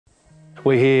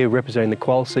We're here representing the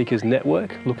Quoll Seekers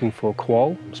Network, looking for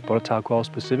quoll, spotted tail quoll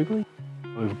specifically.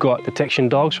 We've got detection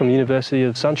dogs from the University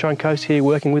of Sunshine Coast here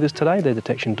working with us today. Their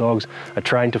detection dogs are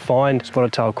trained to find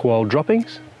spotted tail quoll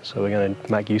droppings, so we're going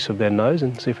to make use of their nose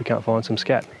and see if we can't find some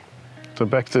scat. So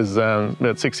Baxter's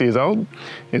about 6 years old.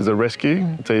 He's a rescue.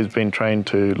 So he's been trained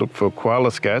to look for koala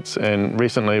scats, and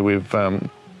recently we've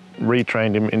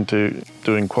retrained him into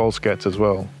doing quoll scats as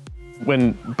well.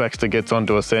 When Baxter gets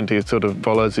onto a scent, he sort of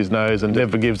follows his nose and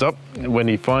never gives up. When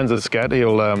he finds a scat,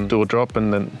 he'll do a drop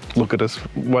and then look at us,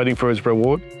 waiting for his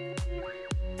reward.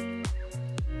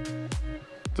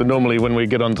 So normally when we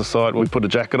get onto site, we put a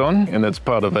jacket on, and that's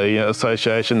part of a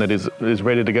association that is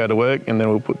ready to go to work, and then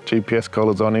we'll put GPS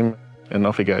collars on him, and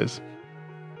off he goes.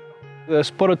 The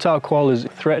spotted tail quoll is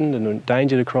threatened and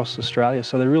endangered across Australia,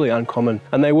 so they're really uncommon.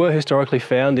 And they were historically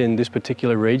found in this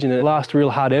particular region. The last real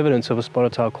hard evidence of a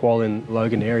spotted tail quoll in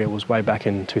Logan area was way back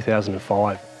in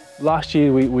 2005. Last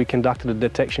year we conducted a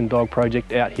detection dog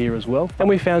project out here as well, and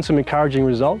we found some encouraging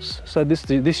results. So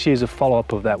this year's a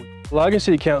follow-up of that. Logan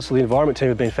City Council, the environment team,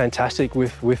 have been fantastic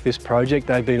with this project.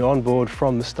 They've been on board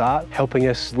from the start, helping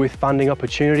us with funding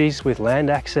opportunities, with land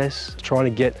access, trying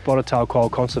to get spotted tail quoll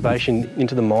conservation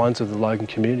into the minds of the Logan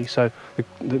community. So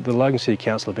the Logan City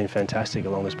Council have been fantastic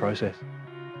along this process.